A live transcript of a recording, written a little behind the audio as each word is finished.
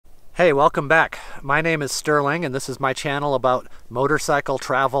Hey, welcome back. My name is Sterling and this is my channel about motorcycle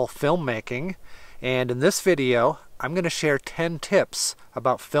travel filmmaking. And in this video, I'm going to share 10 tips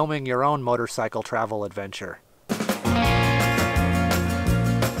about filming your own motorcycle travel adventure.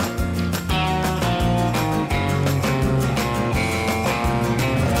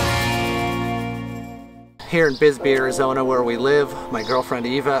 Here in Bisbee, Arizona, where we live, my girlfriend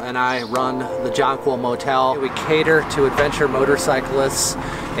Eva and I run the Jonquil Motel. We cater to adventure motorcyclists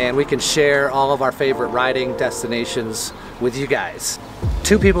and we can share all of our favorite riding destinations with you guys.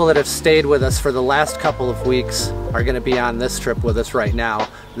 Two people that have stayed with us for the last couple of weeks are going to be on this trip with us right now.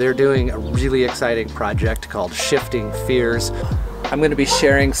 They're doing a really exciting project called Shifting Fears. I'm going to be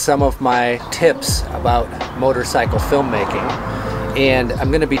sharing some of my tips about motorcycle filmmaking. And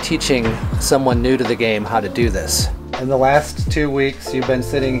I'm going to be teaching someone new to the game how to do this. In the last 2 weeks, you've been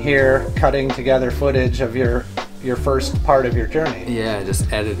sitting here cutting together footage of your first part of your journey. Yeah, just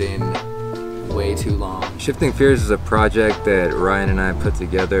editing way too long. Shifting Fears is a project that Ryan and I put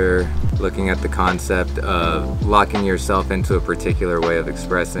together looking at the concept of locking yourself into a particular way of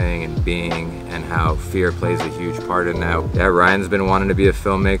expressing and being, and how fear plays a huge part in that. Yeah, Ryan's been wanting to be a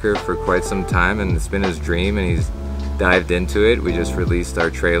filmmaker for quite some time and it's been his dream, and he's dived into it. We just released our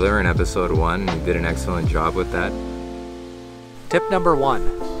trailer in episode 1 and he did an excellent job with that. Tip number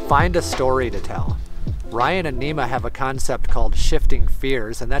 1, find a story to tell. Ryan and Nima have a concept called Shifting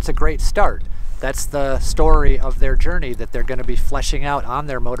Fears, and that's a great start. That's the story of their journey that they're going to be fleshing out on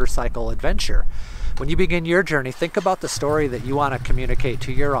their motorcycle adventure. When you begin your journey, think about the story that you want to communicate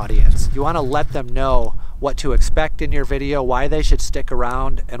to your audience. You want to let them know what to expect in your video, why they should stick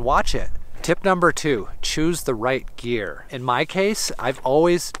around and watch it. Tip number 2, choose the right gear. In my case, I've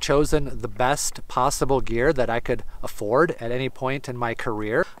always chosen the best possible gear that I could afford at any point in my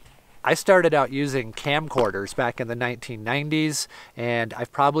career. I started out using camcorders back in the 1990s, and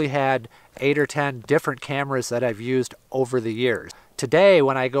I've probably had 8 or 10 different cameras that I've used over the years. Today,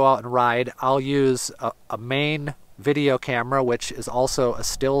 when I go out and ride, I'll use a main video camera, which is also a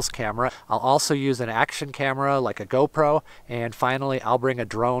stills camera. I'll also use an action camera like a GoPro, and finally I'll bring a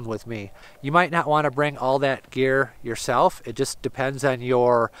drone with me. You might not want to bring all that gear yourself. It just depends on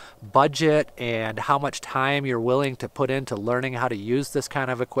your budget and how much time you're willing to put into learning how to use this kind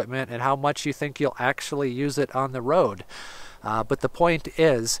of equipment and how much you think you'll actually use it on the road. But the point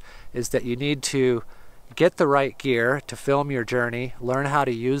is that you need to get the right gear to film your journey, learn how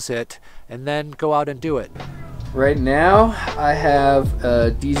to use it, and then go out and do it. Right now I have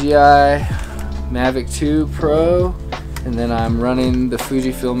a DJI Mavic 2 Pro, and then I'm running the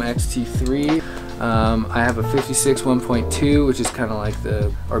Fujifilm X-T3. I have a 56 1.2, which is kind of like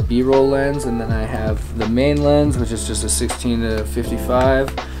our B-roll lens, and then I have the main lens, which is just a 16 to 55,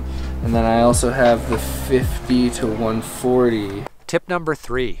 and then I also have the 50 to 140. Tip number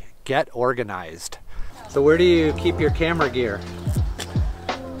 3, get organized. So where do you keep your camera gear?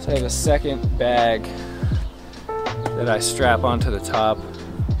 So I have a second bag that I strap onto the top.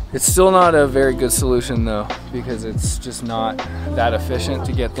 It's still not a very good solution though, because it's just not that efficient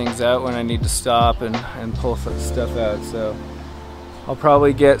to get things out when I need to stop and pull stuff out. So I'll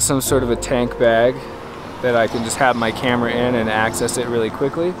probably get some sort of a tank bag that I can just have my camera in and access it really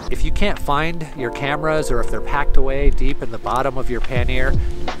quickly. If you can't find your cameras, or if they're packed away deep in the bottom of your pannier,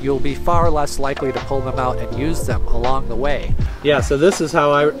 you'll be far less likely to pull them out and use them along the way. Yeah, so this is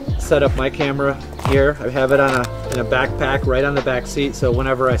how I set up my camera here. I have it in a backpack right on the back seat, so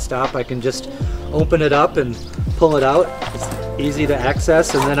whenever I stop I can just open it up and pull it out. It's easy to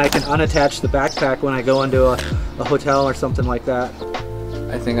access, and then I can unattach the backpack when I go into a hotel or something like that.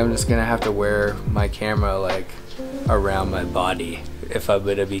 I think I'm just gonna have to wear my camera like around my body if I'm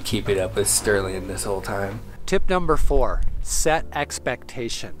gonna be keeping up with Sterling this whole time. Tip number 4, set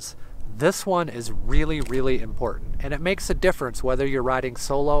expectations. This one is really, really important, and it makes a difference whether you're riding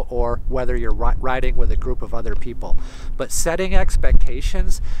solo or whether you're riding with a group of other people. But setting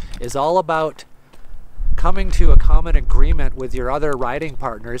expectations is all about coming to a common agreement with your other riding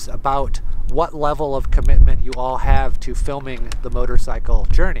partners about what level of commitment you all have to filming the motorcycle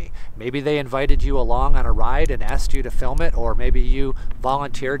journey. Maybe they invited you along on a ride and asked you to film it, or maybe you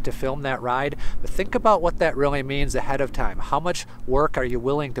volunteered to film that ride. But think about what that really means ahead of time. How much work are you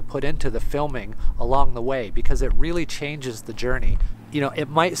willing to put into the filming along the way? Because it really changes the journey. You know, it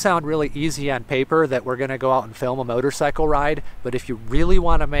might sound really easy on paper that we're going to go out and film a motorcycle ride, but if you really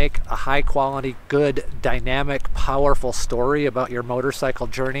want to make a high quality, good, dynamic, powerful story about your motorcycle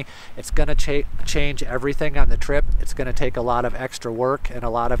journey, it's going to change everything on the trip. It's going to take a lot of extra work and a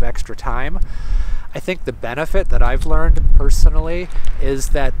lot of extra time. I think the benefit that I've learned personally is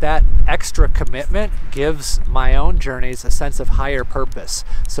that that extra commitment gives my own journeys a sense of higher purpose.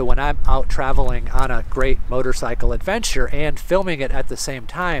 So when I'm out traveling on a great motorcycle adventure and filming it at the same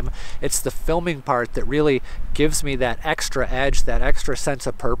time, it's the filming part that really gives me that extra edge, that extra sense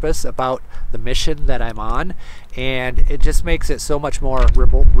of purpose about the mission that I'm on, and it just makes it so much more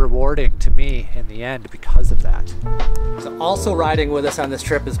rewarding to me in the end because of that. So also riding with us on this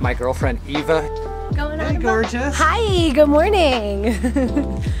trip is my girlfriend Eva. Hey, gorgeous. Hi, good morning.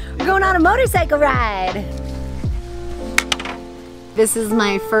 We're going on a motorcycle ride. This is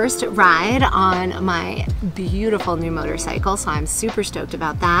my first ride on my beautiful new motorcycle, so I'm super stoked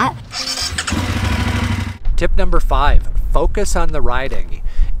about that. Tip number 5, focus on the riding.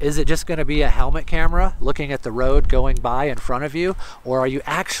 Is it just going to be a helmet camera looking at the road going by in front of you? Or are you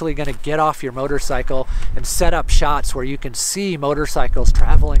actually going to get off your motorcycle and set up shots where you can see motorcycles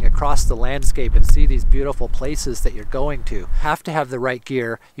traveling across the landscape and see these beautiful places that you're going to? You have to have the right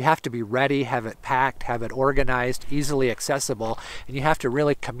gear. You have to be ready, have it packed, have it organized, easily accessible, and you have to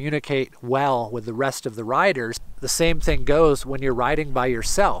really communicate well with the rest of the riders. The same thing goes when you're riding by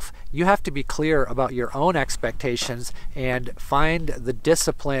yourself. You have to be clear about your own expectations and find the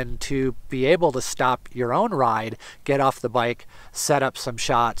discipline to be able to stop your own ride, get off the bike, set up some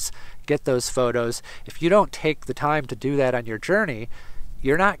shots, get those photos. If you don't take the time to do that on your journey,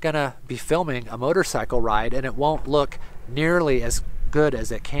 you're not gonna be filming a motorcycle ride and it won't look nearly as good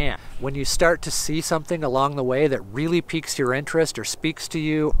as it can. When you start to see something along the way that really piques your interest or speaks to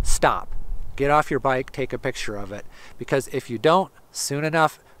you, stop. Get off your bike, take a picture of it. Because if you don't, soon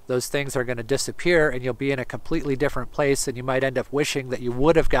enough, those things are going to disappear and you'll be in a completely different place, and you might end up wishing that you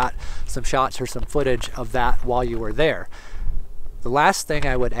would have got some shots or some footage of that while you were there. The last thing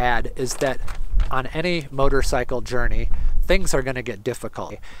I would add is that on any motorcycle journey, things are going to get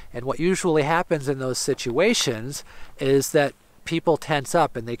difficult. And what usually happens in those situations is that people tense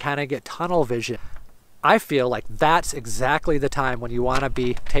up and they kind of get tunnel vision. I feel like that's exactly the time when you want to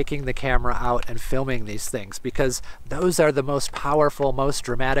be taking the camera out and filming these things, because those are the most powerful, most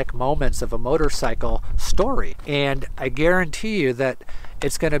dramatic moments of a motorcycle story. And I guarantee you that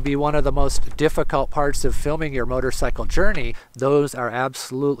it's going to be one of the most difficult parts of filming your motorcycle journey. Those are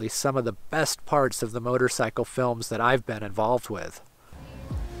absolutely some of the best parts of the motorcycle films that I've been involved with.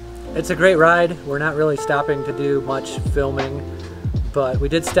 It's a great ride. We're not really stopping to do much filming, but we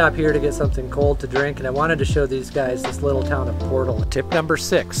did stop here to get something cold to drink, and I wanted to show these guys this little town of Portal. Tip number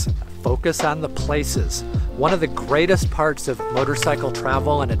 6, focus on the places. One of the greatest parts of motorcycle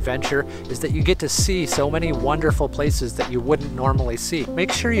travel and adventure is that you get to see so many wonderful places that you wouldn't normally see.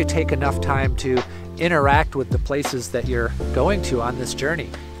 Make sure you take enough time to interact with the places that you're going to on this journey.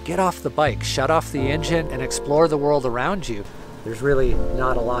 Get off the bike, shut off the engine, and explore the world around you. There's really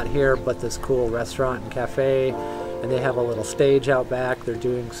not a lot here but this cool restaurant and cafe, and they have a little stage out back. They're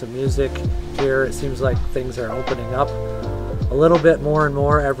doing some music here. It seems like things are opening up a little bit more and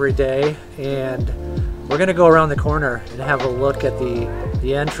more every day, and we're gonna go around the corner and have a look at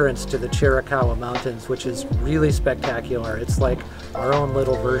the entrance to the Chiricahua Mountains, which is really spectacular. It's like our own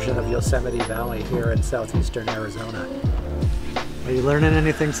little version of Yosemite Valley here in southeastern Arizona. Are you learning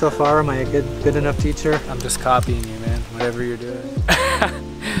anything so far? Am I a good enough teacher? I'm just copying you, man, whatever you're doing.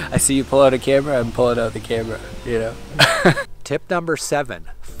 I see you pull out a camera, I'm pulling out the camera, you know? Tip number 7,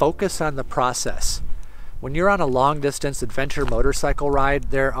 focus on the process. When you're on a long distance adventure motorcycle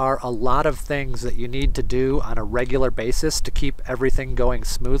ride, there are a lot of things that you need to do on a regular basis to keep everything going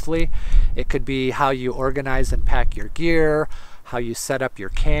smoothly. It could be how you organize and pack your gear, how you set up your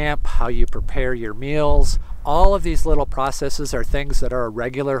camp, how you prepare your meals. All of these little processes are things that are a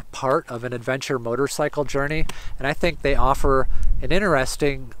regular part of an adventure motorcycle journey, and I think they offer an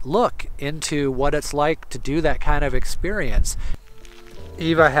interesting look into what it's like to do that kind of experience.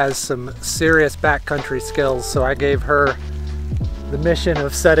 Eva has some serious backcountry skills, so I gave her the mission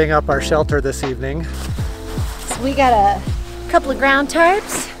of setting up our shelter this evening. So we got a couple of ground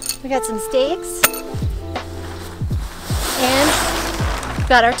tarps, we got some stakes, and we've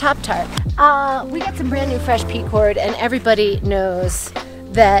got our top tarp. We got some brand new fresh pea cord, and everybody knows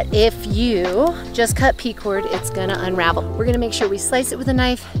that if you just cut pea cord, it's gonna unravel. We're gonna make sure we slice it with a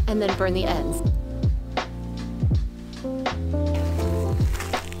knife and then burn the ends.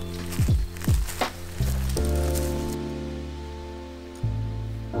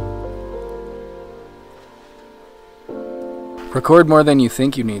 Record more than you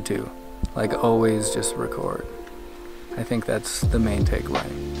think you need to. Like, always just record. I think that's the main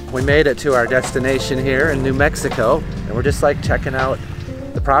takeaway. We made it to our destination here in New Mexico, and we're just like checking out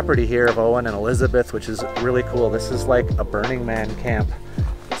the property here of Owen and Elizabeth, which is really cool. This is like a Burning Man camp,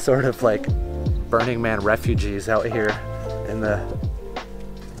 sort of like Burning Man refugees out here in the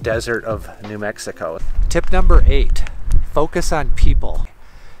desert of New Mexico. Tip number 8, focus on people.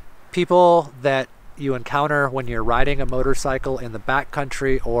 People that you encounter when you're riding a motorcycle in the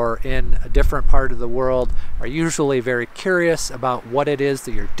backcountry or in a different part of the world are usually very curious about what it is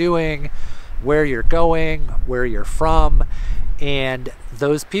that you're doing, where you're going, where you're from, and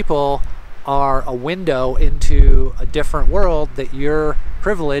those people are a window into a different world that you're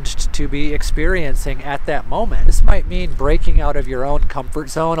privileged to be experiencing at that moment. This might mean breaking out of your own comfort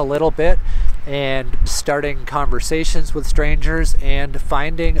zone a little bit and starting conversations with strangers and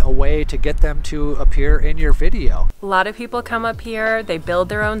finding a way to get them to appear in your video. A lot of people come up here, they build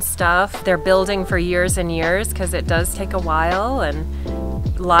their own stuff. They're building for years and years because it does take a while, and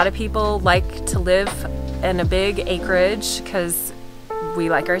a lot of people like to live in a big acreage because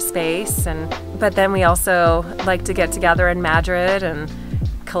we like our space, but then we also like to get together in Madrid and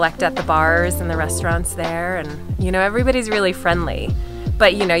collect at the bars and the restaurants there, and you know, everybody's really friendly,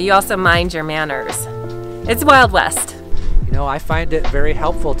 but you know, you also mind your manners. It's Wild West. You know, I find it very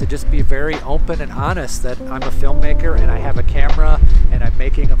helpful to just be very open and honest that I'm a filmmaker and I have a camera and I'm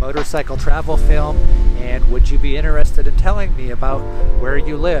making a motorcycle travel film, and would you be interested in telling me about where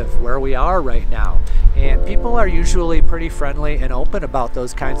you live, where we are right now? And people are usually pretty friendly and open about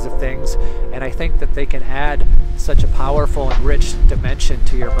those kinds of things, and I think that they can add such a powerful and rich dimension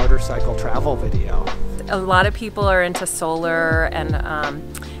to your motorcycle travel video. A lot of people are into solar and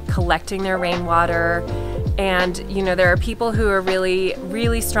collecting their rainwater. And you know, there are people who are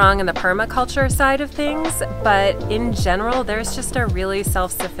really strong in the permaculture side of things, but in general there's just a really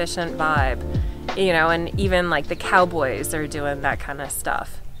self-sufficient vibe, you know, and even like the cowboys are doing that kind of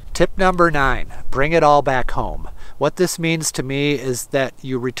stuff. Tip number 9, bring it all back home. What this means to me is that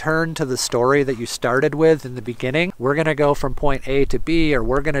you return to the story that you started with in the beginning. We're going to go from point A to B, or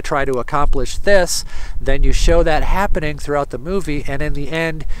we're going to try to accomplish this. Then you show that happening throughout the movie, and in the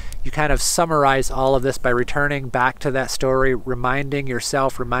end you kind of summarize all of this by returning back to that story, reminding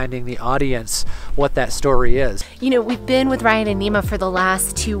yourself, reminding the audience what that story is. You know, we've been with Ryan and Nima for the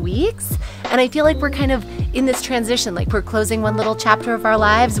last 2 weeks, and I feel like we're kind of in this transition, like we're closing one little chapter of our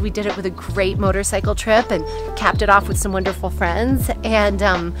lives. We did it with a great motorcycle trip and capped it off with some wonderful friends, and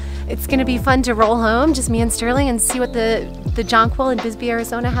it's going to be fun to roll home, just me and Sterling, and see what the Jonquil in Bisbee,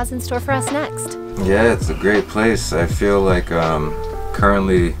 Arizona has in store for us next. Yeah, it's a great place. I feel like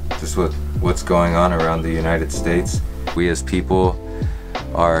currently, just with what's going on around the United States, we as people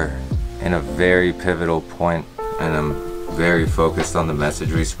are in a very pivotal point, and I'm very focused on the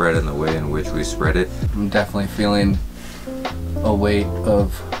message we spread and the way in which we spread it. I'm definitely feeling a weight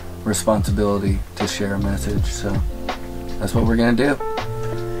of responsibility to share a message, so that's what we're gonna do.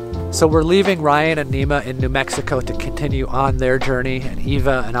 So we're leaving Ryan and Nima in New Mexico to continue on their journey, and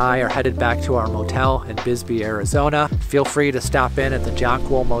Eva and I are headed back to our motel in Bisbee, Arizona. Feel free to stop in at the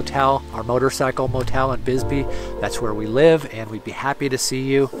Jonquil Motel, our motorcycle motel in Bisbee. That's where we live, and we'd be happy to see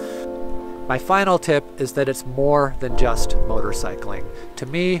you. My final tip is that it's more than just motorcycling. To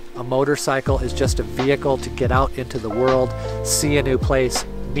me, a motorcycle is just a vehicle to get out into the world, see a new place,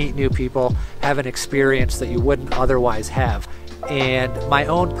 meet new people, have an experience that you wouldn't otherwise have. And my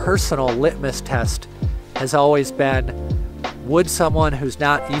own personal litmus test has always been, would someone who's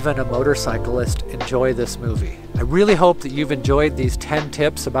not even a motorcyclist enjoy this movie? I really hope that you've enjoyed these 10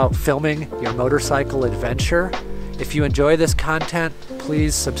 tips about filming your motorcycle adventure. If you enjoy this content,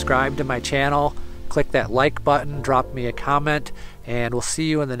 please subscribe to my channel, click that like button, drop me a comment, and we'll see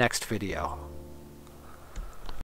you in the next video.